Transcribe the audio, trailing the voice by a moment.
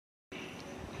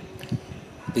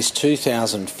This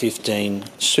 2015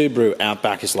 Subaru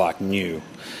Outback is like new.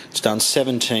 It's done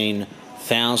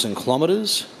 17,000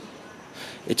 kilometres.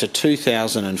 It's a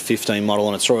 2015 model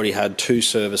and it's already had 2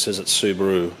 services at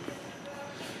Subaru.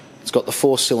 It's got the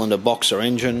 4-cylinder boxer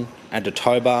engine and a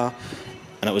tow bar,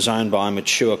 and it was owned by a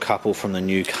mature couple from the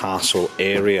Newcastle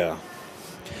area.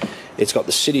 It's got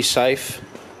the city safe,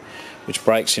 which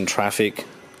brakes in traffic,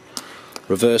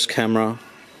 reverse camera.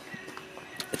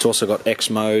 It's also got X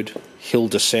mode, hill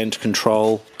descent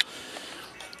control.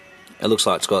 It looks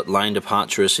like it's got lane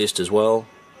departure assist as well,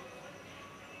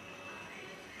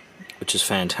 which is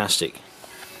fantastic.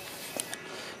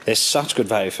 There's such good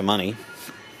value for money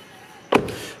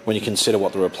when you consider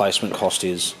what the replacement cost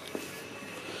is.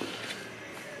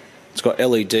 It's got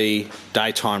LED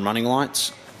daytime running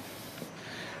lights.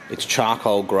 It's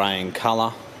charcoal grey in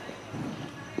colour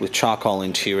with charcoal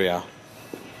interior,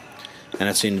 and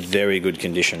it's in very good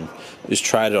condition. It was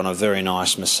traded on a very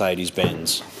nice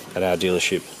Mercedes-Benz at our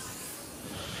dealership.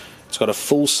 It's got a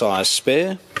full-size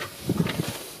spare,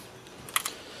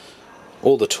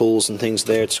 all the tools and things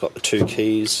there. It's got the 2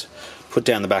 keys. Put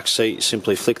down the back seat,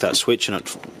 simply flick that switch and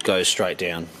it goes straight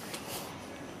down.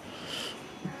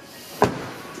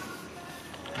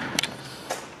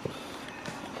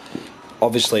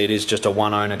 Obviously it is just a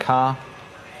one-owner car,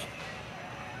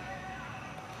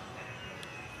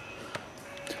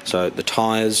 so the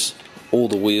tyres, all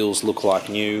the wheels look like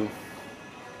new.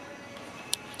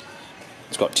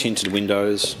 It's got tinted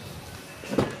windows,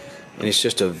 and it's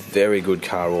just a very good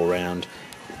car all round.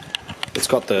 It's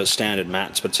got the standard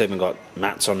mats, but it's even got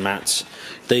mats on mats.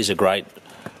 These are great,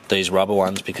 these rubber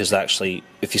ones, because they actually,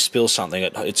 if you spill something,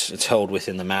 it's held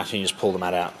within the mat and you just pull the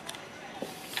mat out.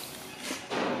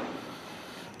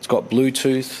 It's got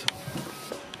Bluetooth.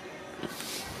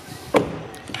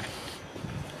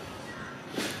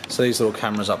 So these little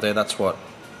cameras up there, that's what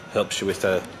helps you with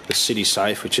the city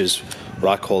safe, which is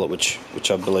what I call it, which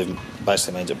I believe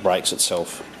basically means it brakes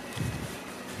itself.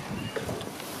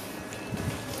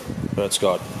 But it's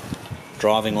got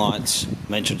driving lights.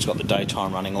 I mentioned it's got the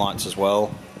daytime running lights as well.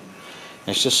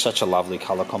 And it's just such a lovely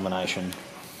colour combination.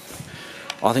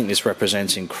 I think this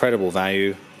represents incredible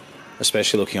value,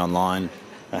 especially looking online.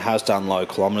 It has done low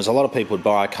kilometres. A lot of people would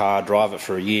buy a car, drive it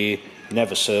for a year,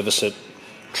 never service it,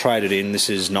 trade it in. This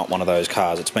is not one of those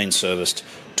cars. It's been serviced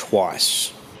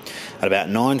twice at about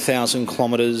 9,000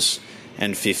 kilometres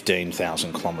and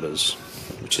 15,000 kilometres,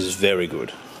 which is very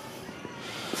good.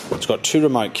 It's got 2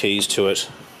 remote keys to it,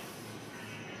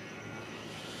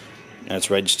 and it's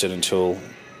registered until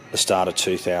the start of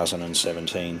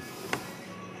 2017.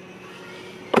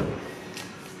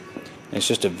 It's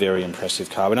just a very impressive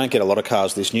car. We don't get a lot of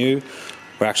cars this new.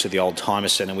 We're actually the Old Timer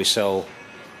Centre. We sell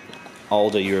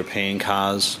older European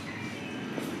cars,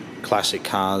 classic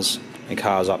cars, and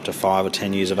cars up to 5 or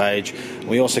 10 years of age.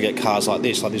 We also get cars like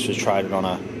this. Like this was traded on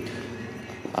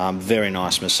a very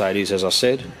nice Mercedes, as I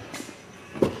said.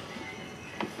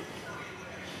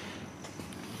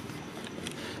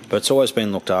 But it's always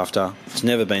been looked after. It's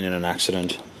never been in an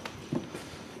accident,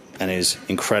 and is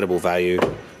incredible value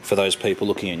for those people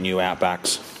looking at new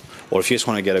Outbacks, or if you just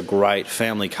want to get a great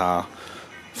family car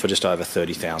for just over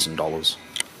 $30,000.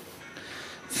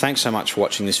 Thanks so much for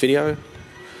watching this video.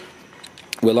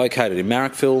 We're located in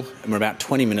Marrickville and we're about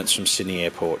 20 minutes from Sydney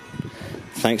Airport.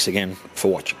 Thanks again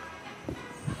for watching.